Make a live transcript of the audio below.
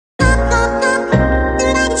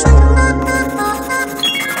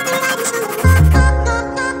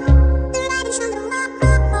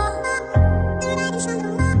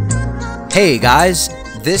Hey guys,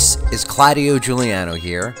 this is Claudio Giuliano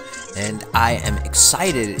here, and I am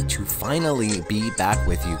excited to finally be back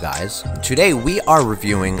with you guys. Today we are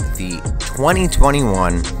reviewing the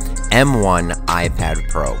 2021 M1 iPad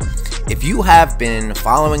Pro. If you have been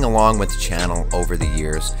following along with the channel over the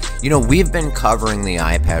years, you know we've been covering the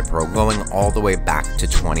iPad Pro going all the way back to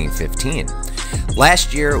 2015.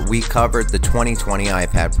 Last year, we covered the 2020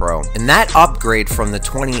 iPad Pro, and that upgrade from the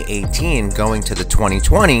 2018 going to the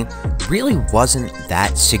 2020 really wasn't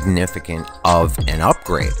that significant of an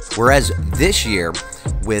upgrade. Whereas this year,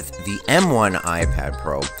 with the M1 iPad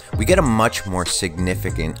Pro, we get a much more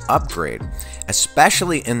significant upgrade,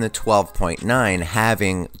 especially in the 12.9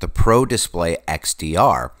 having the Pro Display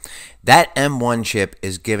XDR. That M1 chip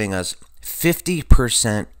is giving us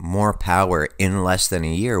 50% more power in less than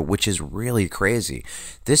a year, which is really crazy.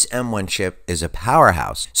 This M1 chip is a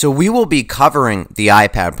powerhouse. So we will be covering the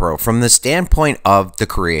iPad Pro from the standpoint of the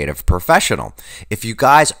creative professional. If you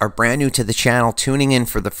guys are brand new to the channel, tuning in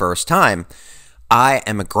for the first time, I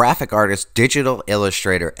am a graphic artist, digital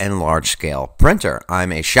illustrator, and large-scale printer.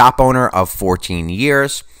 I'm a shop owner of 14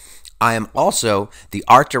 years. I am also the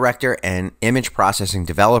art director and image processing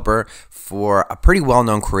developer for a pretty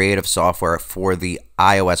well-known creative software for the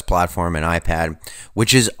iOS platform and iPad,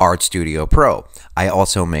 which is Art Studio Pro. I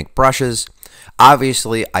also make brushes.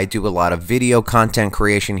 Obviously, I do a lot of video content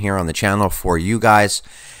creation here on the channel for you guys,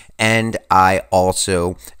 and I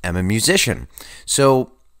also am a musician.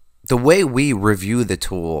 So the way we review the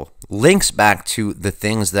tool links back to the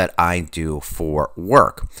things that I do for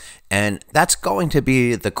work. And that's going to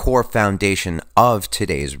be the core foundation of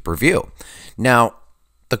today's review. Now,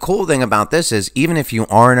 the cool thing about this is even if you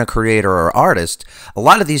aren't a creator or artist, a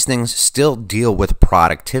lot of these things still deal with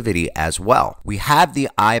productivity as well. We have the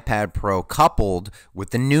iPad Pro coupled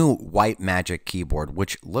with the new white magic keyboard,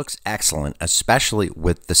 which looks excellent, especially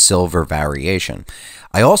with the silver variation.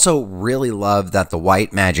 I also really love that the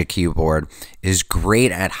white magic keyboard is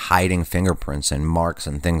great at hiding fingerprints and marks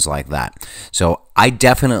and things like that. So I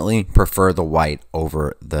definitely prefer the white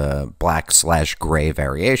over the black/gray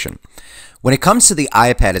variation. When it comes to the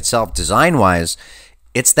iPad itself, design-wise,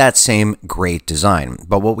 it's that same great design.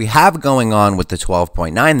 But what we have going on with the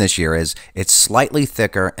 12.9 this year is it's slightly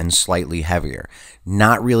thicker and slightly heavier.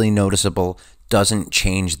 Not really noticeable, doesn't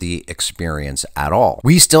change the experience at all.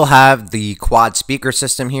 We still have the quad speaker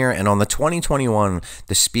system here, and on the 2021,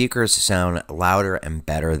 the speakers sound louder and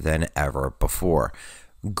better than ever before.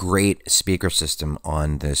 Great speaker system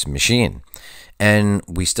on this machine. And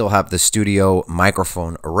we still have the studio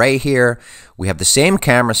microphone array here. We have the same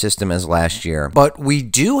camera system as last year, but we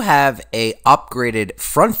do have a upgraded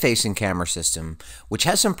front-facing camera system, which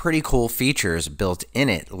has some pretty cool features built in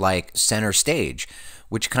it, like center stage,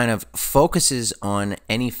 which kind of focuses on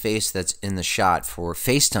any face that's in the shot for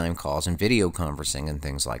FaceTime calls and video conferencing and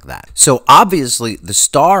things like that. So obviously, the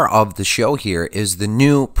star of the show here is the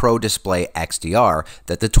new Pro Display XDR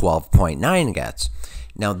that the 12.9 gets.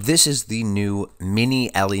 Now, this is the new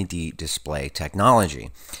mini LED display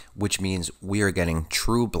technology, which means we are getting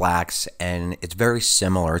true blacks, and it's very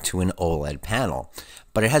similar to an OLED panel,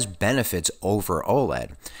 but it has benefits over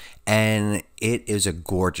OLED, and it is a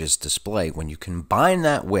gorgeous display. When you combine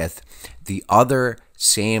that with the other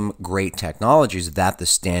same great technologies that the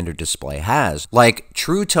standard display has, like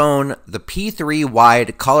True Tone, the P3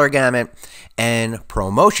 wide color gamut, and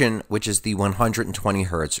ProMotion, which is the 120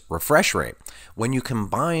 Hz refresh rate. When you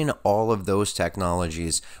combine all of those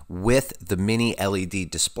technologies with the mini LED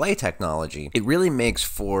display technology, it really makes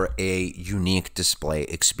for a unique display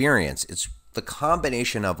experience. It's the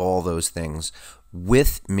combination of all those things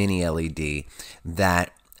with mini LED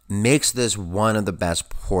that makes this one of the best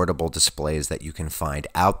portable displays that you can find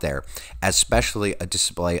out there, especially a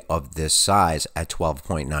display of this size at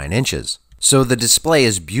 12.9 inches. So the display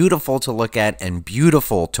is beautiful to look at and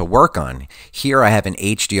beautiful to work on. Here I have an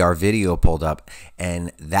HDR video pulled up,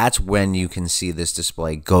 and that's when you can see this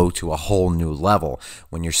display go to a whole new level.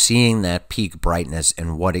 When you're seeing that peak brightness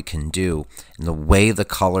and what it can do, and the way the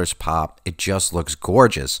colors pop, it just looks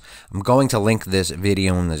gorgeous. I'm going to link this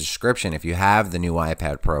video in the description. If you have the new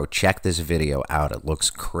iPad Pro, check this video out. It looks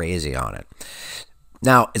crazy on it.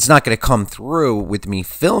 Now, it's not going to come through with me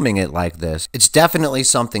filming it like this. It's definitely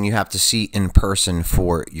something you have to see in person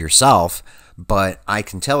for yourself, but I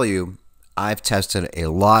can tell you, I've tested a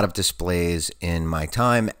lot of displays in my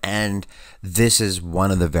time, and this is one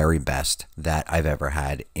of the very best that I've ever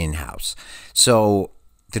had in-house. So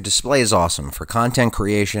the display is awesome for content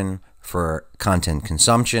creation, for content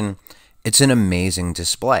consumption. It's an amazing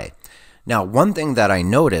display. Now, one thing that I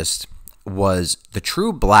noticed was the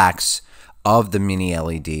true blacks of the mini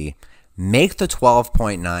LED make the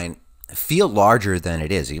 12.9 feel larger than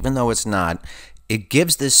it is, even though it's not. It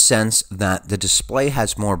gives this sense that the display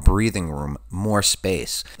has more breathing room, more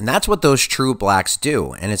space. And that's what those true blacks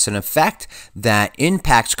do. And it's an effect that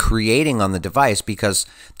impacts creating on the device because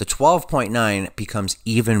the 12.9 becomes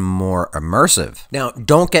even more immersive. Now,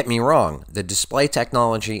 don't get me wrong. The display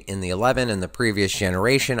technology in the 11 and the previous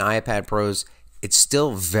generation iPad Pros, it's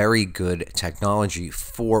still very good technology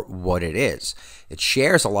for what it is. It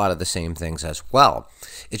shares a lot of the same things as well.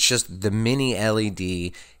 It's just the mini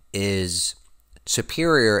LED is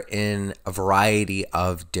superior in a variety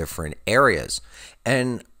of different areas.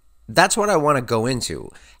 And that's what I want to go into.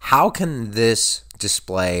 How can this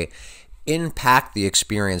display impact the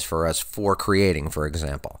experience for us for creating, for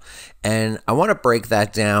example? And I want to break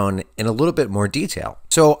that down in a little bit more detail.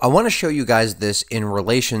 So I want to show you guys this in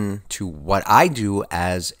relation to what I do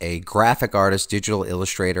as a graphic artist, digital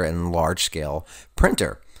illustrator, and large-scale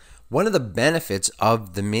printer. One of the benefits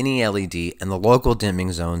of the mini LED and the local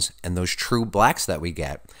dimming zones and those true blacks that we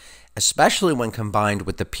get, especially when combined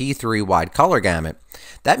with the P3 wide color gamut,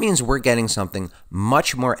 that means we're getting something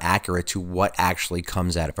much more accurate to what actually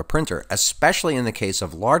comes out of a printer, especially in the case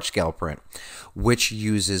of large scale print, which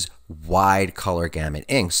uses wide color gamut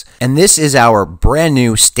inks. And this is our brand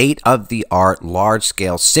new state-of-the-art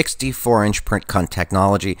large-scale 64-inch print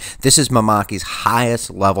technology. This is Mamaki's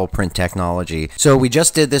highest level print technology. So we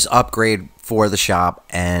just did this upgrade for the shop,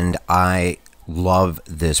 and I love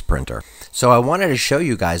this printer. So I wanted to show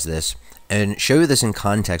you guys this and show you this in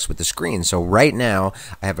context with the screen. So right now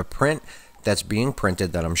I have a print that's being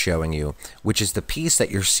printed that I'm showing you, which is the piece that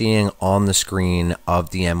you're seeing on the screen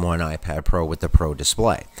of the M1 iPad Pro with the Pro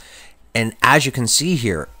display. And as you can see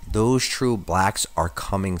here, those true blacks are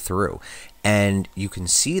coming through. And you can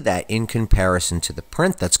see that in comparison to the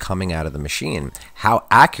print that's coming out of the machine, how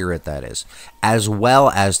accurate that is, as well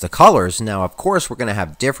as the colors. Now, of course, we're going to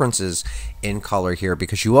have differences in color here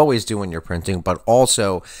because you always do when you're printing, but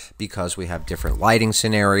also because we have different lighting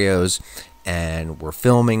scenarios and we're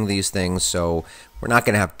filming these things, so we're not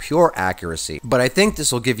going to have pure accuracy. But I think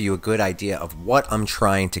this will give you a good idea of what I'm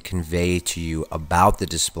trying to convey to you about the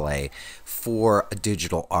display for a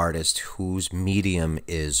digital artist whose medium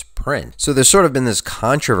is print. So there's sort of been this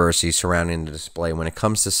controversy surrounding the display when it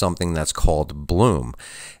comes to something that's called bloom,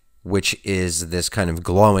 which is this kind of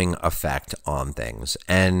glowing effect on things.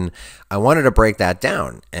 And I wanted to break that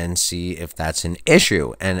down and see if that's an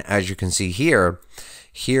issue. And as you can see here,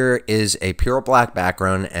 here is a pure black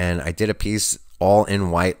background, and I did a piece all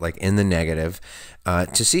in white, like in the negative,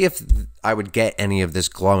 to see if I would get any of this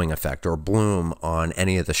glowing effect or bloom on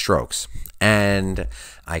any of the strokes. And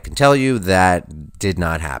I can tell you that did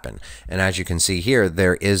not happen. And as you can see here,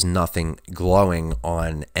 there is nothing glowing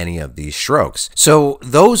on any of these strokes. So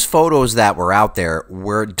those photos that were out there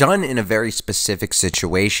were done in a very specific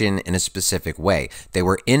situation in a specific way. They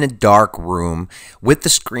were in a dark room with the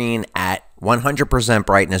screen at 100%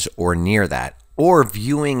 brightness or near that, or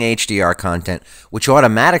viewing HDR content, which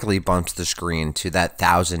automatically bumps the screen to that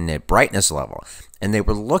 1000 nit brightness level. And they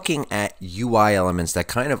were looking at UI elements that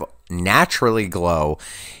kind of naturally glow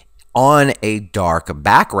on a dark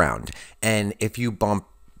background. And if you bump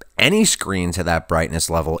any screen to that brightness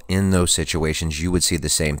level in those situations, you would see the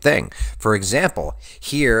same thing. For example,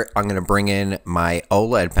 here I'm going to bring in my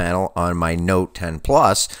OLED panel on my Note 10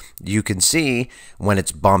 Plus. You can see when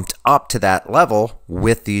it's bumped up to that level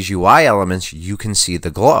with these UI elements, you can see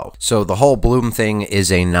the glow. So the whole bloom thing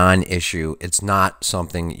is a non-issue. It's not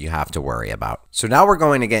something you have to worry about. So now we're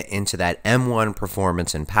going to get into that M1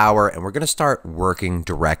 performance and power, and we're going to start working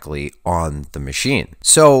directly on the machine.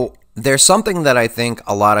 So there's something that I think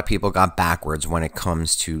a lot of people got backwards when it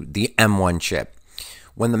comes to the M1 chip.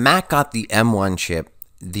 When the Mac got the M1 chip,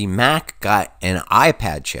 the Mac got an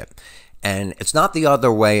iPad chip. And it's not the other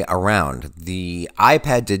way around. The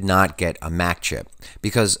iPad did not get a Mac chip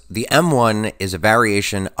because the M1 is a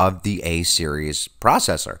variation of the A series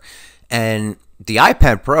processor. And the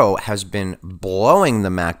iPad Pro has been blowing the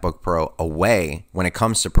MacBook Pro away when it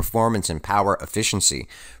comes to performance and power efficiency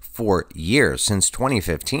for years. Since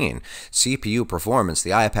 2015, CPU performance, the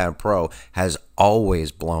iPad Pro has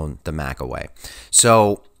always blown the Mac away.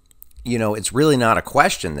 So, you know, it's really not a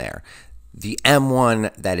question there. The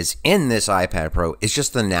M1 that is in this iPad Pro is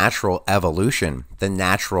just the natural evolution, the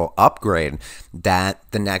natural upgrade that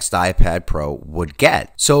the next iPad Pro would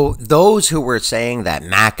get. So those who were saying that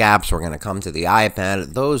Mac apps were going to come to the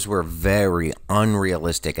iPad, those were very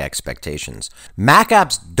unrealistic expectations. Mac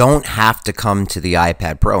apps don't have to come to the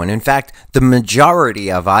iPad Pro. And in fact, the majority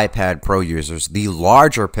of iPad Pro users, the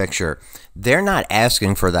larger picture, they're not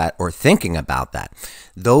asking for that or thinking about that.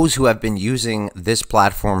 those who have been using this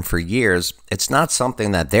platform for years, it's not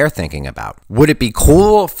something that they're thinking about. Would it be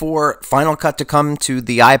cool for Final Cut to come to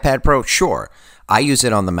the iPad Pro? Sure. I use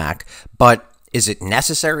it on the Mac, but is it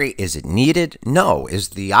necessary? Is it needed? No. Is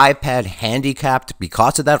the iPad handicapped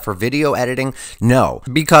because of that for video editing? No,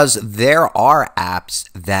 because there are apps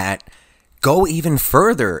that go even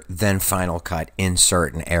further than Final Cut in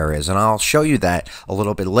certain areas, and I'll show you that a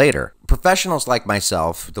little bit later. Professionals like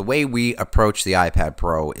myself, the way we approach the iPad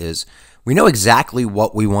Pro is we know exactly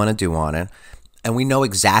what we want to do on it, and we know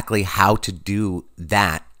exactly how to do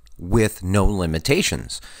that with no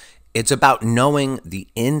limitations. It's about knowing the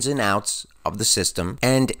ins and outs of the system,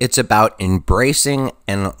 and it's about embracing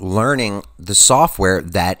and learning the software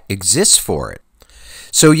that exists for it.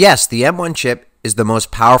 So yes, the M1 chip is the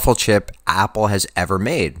most powerful chip Apple has ever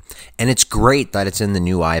made, and it's great that it's in the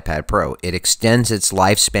new iPad Pro. It extends its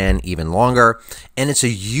lifespan even longer, and it's a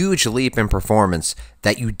huge leap in performance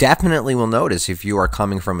that you definitely will notice if you are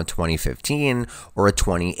coming from a 2015 or a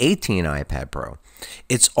 2018 iPad Pro.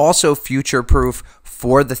 It's also future-proof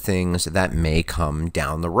for the things that may come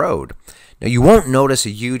down the road. Now, you won't notice a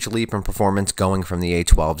huge leap in performance going from the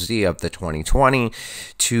A12Z of the 2020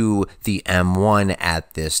 to the M1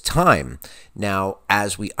 at this time. Now,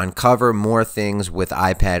 as we uncover more things with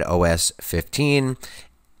iPad OS 15,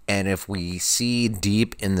 and if we see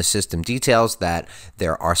deep in the system details that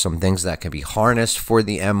there are some things that can be harnessed for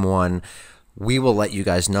the M1, we will let you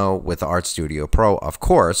guys know with Art Studio Pro, of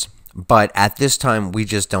course. But at this time, we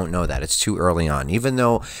just don't know that. It's too early on. Even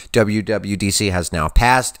though WWDC has now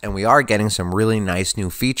passed, and we are getting some really nice new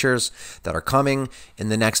features that are coming in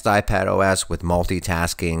the next iPad OS with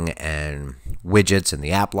multitasking and widgets and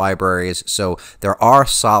the app libraries. So there are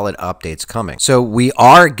solid updates coming. So we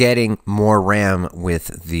are getting more RAM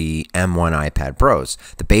with the M1 iPad Pros.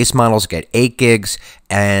 The base models get 8 gigs,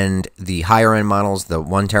 and the higher end models, the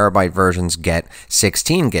 1 terabyte versions, get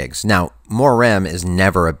 16 gigs. Now, more RAM is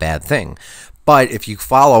never a bad thing. But if you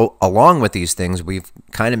follow along with these things, we've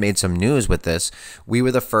kind of made some news with this. We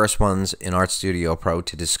were the first ones in Art Studio Pro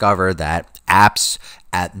to discover that apps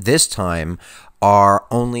at this time are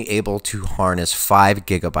only able to harness 5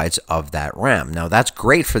 gigabytes of that RAM. Now, that's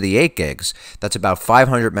great for the 8 gigs. That's about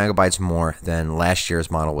 500 megabytes more than last year's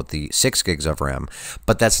model with the 6 gigs of RAM.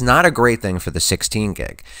 But that's not a great thing for the 16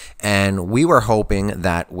 gig. And we were hoping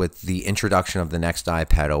that with the introduction of the next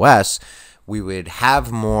iPad OS, we would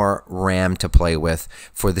have more RAM to play with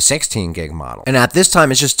for the 16 gig model. And at this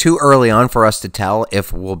time, it's just too early on for us to tell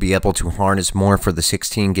if we'll be able to harness more for the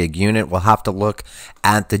 16 gig unit. We'll have to look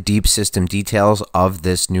at the deep system details of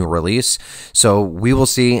this new release. So we will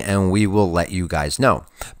see, and we will let you guys know.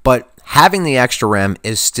 But having the extra RAM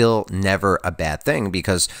is still never a bad thing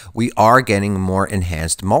because we are getting more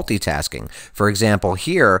enhanced multitasking. For example,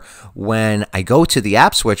 here, when I go to the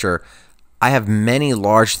app switcher, I have many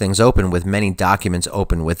large things open with many documents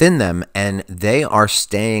open within them, and they are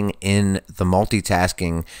staying in the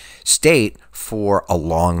multitasking state for a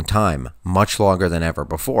long time, much longer than ever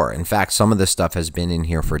before. In fact, some of this stuff has been in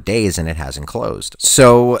here for days and it hasn't closed.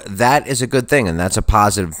 So that is a good thing, and that's a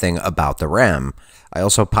positive thing about the RAM. I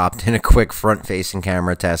also popped in a quick front-facing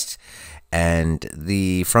camera test, and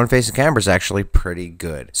the front-facing camera is actually pretty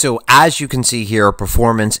good. So as you can see here,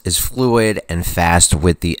 performance is fluid and fast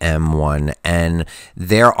with the M1, and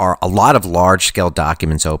there are a lot of large-scale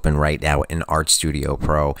documents open right now in Art Studio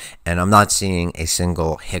Pro, and I'm not seeing a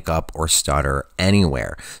single hiccup or stutter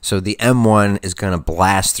anywhere. So the M1 is going to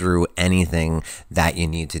blast through anything that you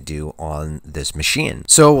need to do on this machine.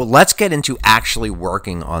 So let's get into actually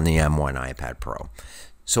working on the M1 iPad Pro.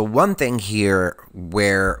 So one thing here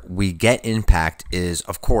where we get impact is,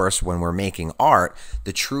 of course, when we're making art,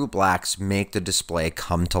 the true blacks make the display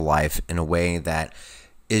come to life in a way that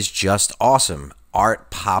is just awesome.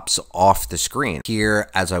 Art pops off the screen. Here,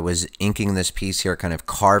 as I was inking this piece here, kind of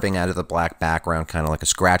carving out of the black background, kind of like a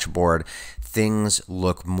scratch board, things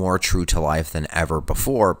look more true to life than ever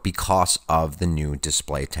before because of the new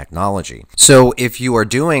display technology. So if you are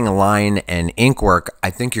doing line and ink work, I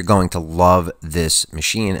think you're going to love this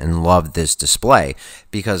machine and love this display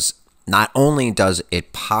because not only does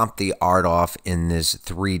it pop the art off in this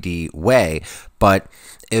 3D way, but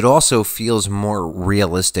it also feels more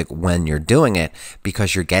realistic when you're doing it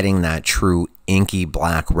because you're getting that true inky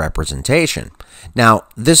black representation. Now,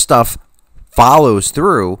 this stuff follows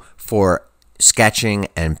through for sketching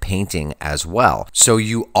and painting as well. So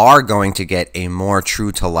you are going to get a more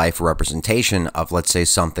true to life representation of, let's say,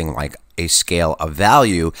 something like a scale of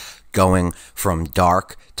value going from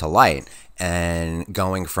dark to light and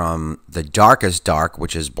going from the darkest dark,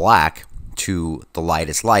 which is black, to the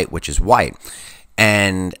lightest light, which is white.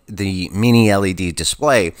 And the mini LED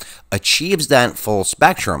display achieves that full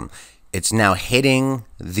spectrum. It's now hitting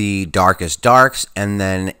the darkest darks, and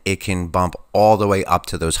then it can bump all the way up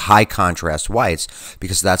to those high contrast whites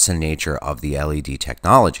because that's the nature of the LED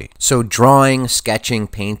technology. So drawing, sketching,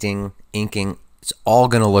 painting, inking, it's all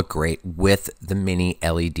going to look great with the mini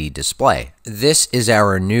LED display. This is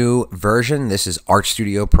our new version. This is Art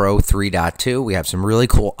Studio Pro 3.2. We have some really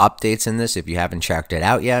cool updates in this if you haven't checked it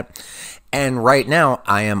out yet. And right now,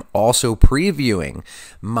 I am also previewing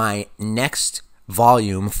my next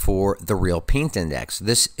volume for the Real Paint Index.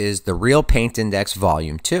 This is the Real Paint Index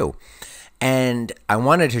Volume 2. And I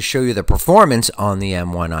wanted to show you the performance on the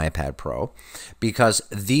M1 iPad Pro because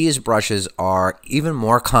these brushes are even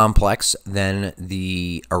more complex than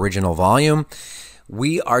the original volume.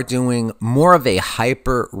 We are doing more of a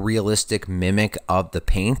hyper-realistic mimic of the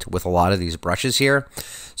paint with a lot of these brushes here.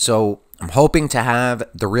 So I'm hoping to have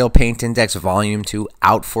the Real Paint Index Volume 2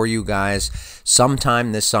 out for you guys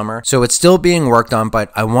sometime this summer. So it's still being worked on,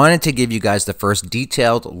 but I wanted to give you guys the first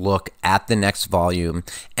detailed look at the next volume.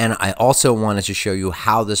 And I also wanted to show you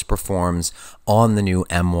how this performs on the new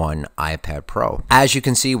M1 iPad Pro. As you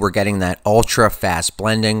can see, we're getting that ultra fast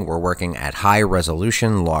blending. We're working at high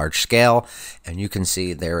resolution, large scale, and you can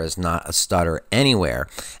see there is not a stutter anywhere.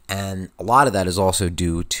 And a lot of that is also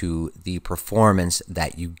due to the performance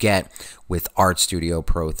that you get with Art Studio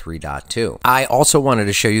Pro 3.2. I also wanted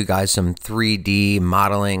to show you guys some 3D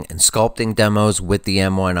modeling and sculpting demos with the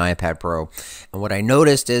M1 iPad Pro. And what I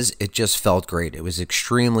noticed is it just felt great. It was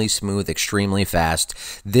extremely smooth, extremely fast.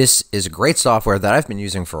 This is a great software that I've been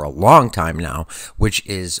using for a long time now, which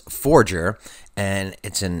is Forger. And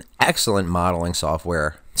it's an excellent modeling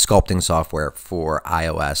software, sculpting software for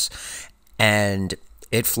iOS. And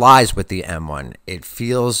it flies with the M1. It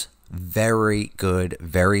feels very good,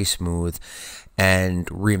 very smooth, and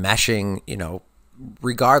remeshing, you know,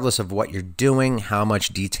 regardless of what you're doing, how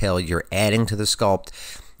much detail you're adding to the sculpt,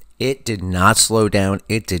 it did not slow down,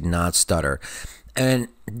 it did not stutter. And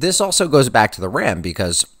this also goes back to the RAM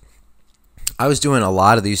because I was doing a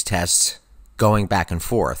lot of these tests going back and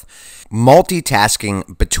forth,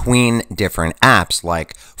 multitasking between different apps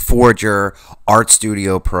like Forger, Art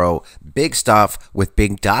Studio Pro, big stuff with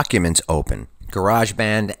big documents open,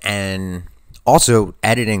 GarageBand, and also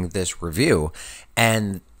editing this review.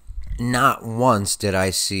 And not once did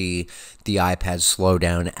I see the iPad slow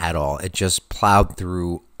down at all. It just plowed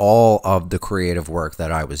through all of the creative work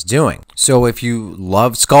that I was doing. So if you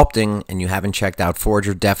love sculpting and you haven't checked out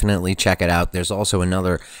Forger, definitely check it out. There's also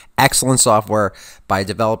another excellent software by a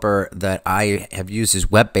developer that I have used as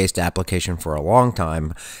web-based application for a long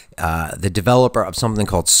time. The developer of something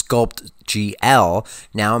called Sculpt GL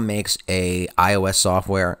now makes a iOS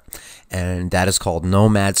software, and that is called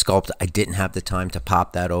Nomad Sculpt. I didn't have the time to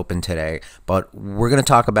pop that open today, but we're going to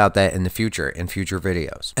talk about that in the future, in future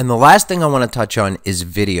videos. And the last thing I want to touch on is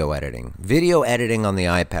video editing. Video editing on the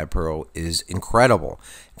iPad Pro is incredible.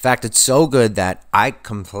 In fact, it's so good that I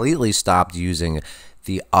completely stopped using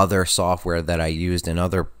the other software that I used and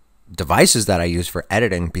other devices that I use for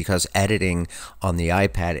editing because editing on the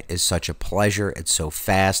iPad is such a pleasure. It's so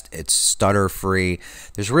fast. It's stutter-free.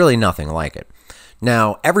 There's really nothing like it.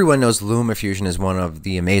 Now, everyone knows LumaFusion is one of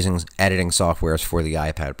the amazing editing softwares for the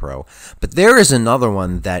iPad Pro, but there is another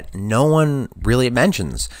one that no one really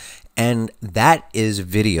mentions, and that is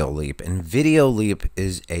VideoLeap. And VideoLeap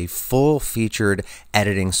is a full-featured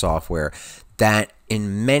editing software that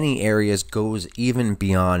in many areas goes even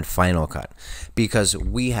beyond Final Cut because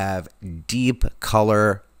we have deep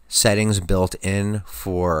color settings built in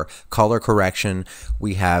for color correction.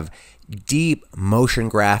 We have deep motion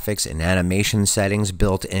graphics and animation settings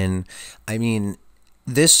built in. I mean,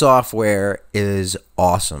 this software is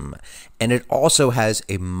awesome. And it also has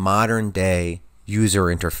a modern day user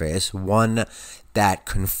interface, one that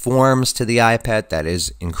conforms to the iPad, that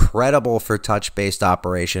is incredible for touch-based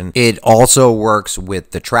operation. It also works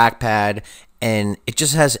with the trackpad, and it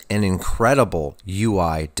just has an incredible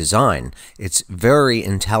UI design. It's very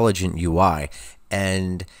intelligent UI,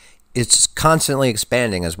 and it's constantly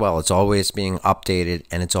expanding as well. It's always being updated,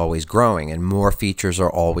 and it's always growing, and more features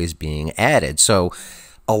are always being added. So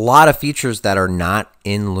a lot of features that are not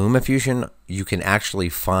in LumaFusion, you can actually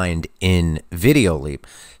find in VideoLeap.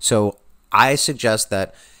 So I suggest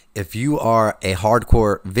that if you are a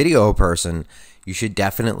hardcore video person, you should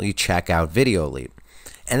definitely check out VideoLeap.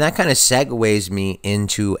 And that kind of segues me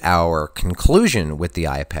into our conclusion with the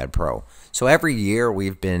iPad Pro. So every year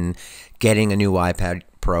we've been getting a new iPad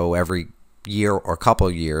Pro every year or couple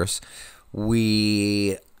years.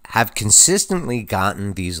 We have consistently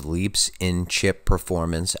gotten these leaps in chip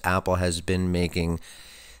performance. Apple has been making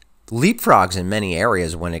leapfrogs in many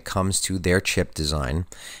areas when it comes to their chip design.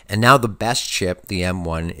 And now the best chip, the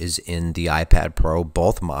M1, is in the iPad Pro,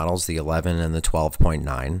 both models, the 11 and the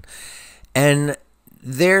 12.9. And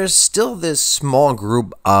there's still this small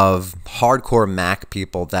group of hardcore Mac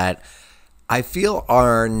people that I feel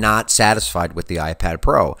are not satisfied with the iPad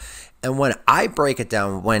Pro. And when I break it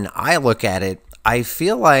down, when I look at it, I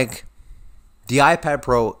feel like the iPad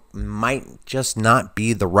Pro might just not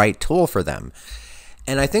be the right tool for them.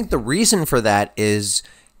 And I think the reason for that is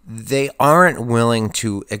they aren't willing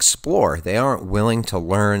to explore. They aren't willing to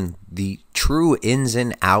learn the true ins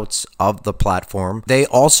and outs of the platform. They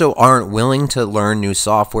also aren't willing to learn new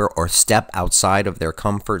software or step outside of their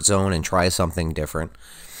comfort zone and try something different.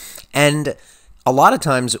 And a lot of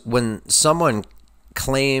times when someone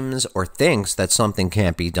claims or thinks that something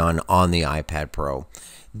can't be done on the iPad Pro,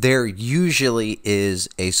 there usually is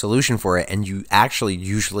a solution for it, and you actually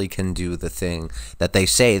usually can do the thing that they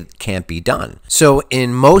say can't be done. So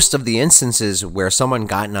in most of the instances where someone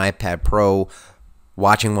got an iPad Pro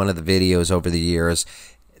watching one of the videos over the years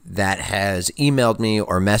that has emailed me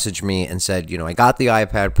or messaged me and said, you know, I got the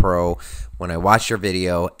iPad Pro when I watched your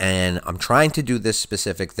video and I'm trying to do this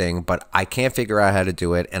specific thing, but I can't figure out how to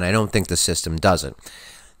do it, and I don't think the system does it.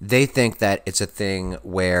 They think that it's a thing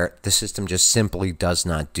where the system just simply does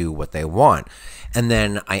not do what they want. And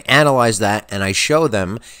then I analyze that and I show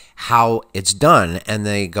them how it's done, and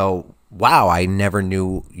they go, wow, I never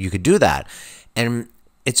knew you could do that. And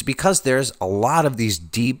it's because there's a lot of these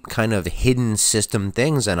deep kind of hidden system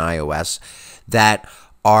things in iOS that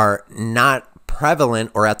are not prevalent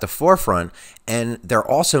or at the forefront, and they're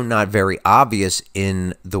also not very obvious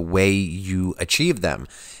in the way you achieve them.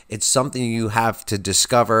 It's something you have to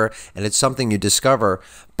discover, and it's something you discover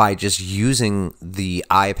by just using the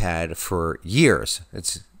iPad for years.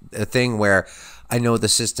 It's a thing where I know the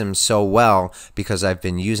system so well because I've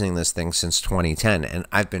been using this thing since 2010, and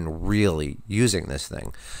I've been really using this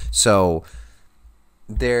thing. So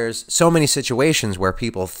there's so many situations where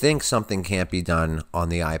people think something can't be done on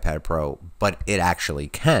the iPad Pro, but it actually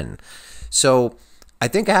can. So I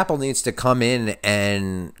think Apple needs to come in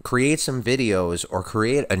and create some videos or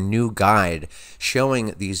create a new guide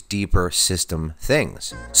showing these deeper system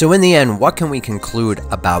things. So in the end, what can we conclude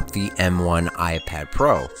about the M1 iPad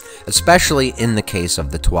Pro, especially in the case of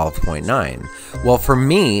the 12.9? Well, for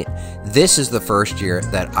me, this is the first year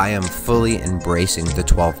that I am fully embracing the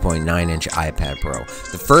 12.9-inch iPad Pro.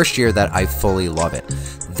 The first year that I fully love it.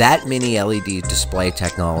 That mini LED display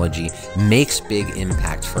technology makes big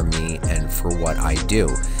impact for me and for what I do.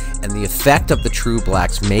 And the effect of the True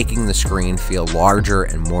Blacks making the screen feel larger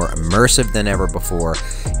and more immersive than ever before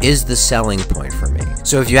is the selling point for me.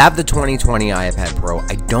 So if you have the 2020 iPad Pro,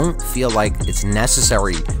 I don't feel like it's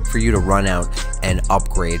necessary for you to run out and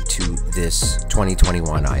upgrade to this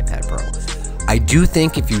 2021 iPad Pro. I do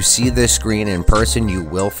think if you see this screen in person, you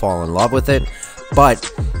will fall in love with it,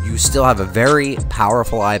 but you still have a very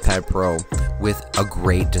powerful iPad Pro with a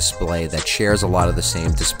great display that shares a lot of the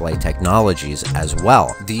same display technologies as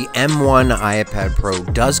well. The M1 iPad Pro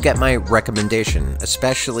does get my recommendation,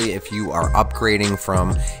 especially if you are upgrading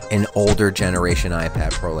from an older generation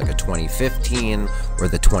iPad Pro like a 2015 or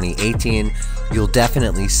the 2018. You'll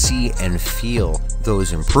definitely see and feel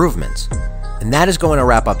those improvements. And that is going to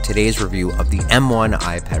wrap up today's review of the M1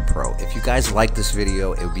 iPad Pro. If you guys like this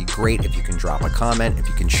video, it would be great if you can drop a comment, if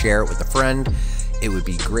you can share it with a friend. It would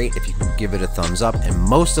be great if you can give it a thumbs up, and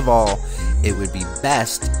most of all, it would be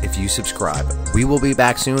best if you subscribe. We will be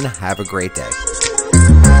back soon. Have a great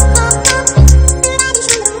day.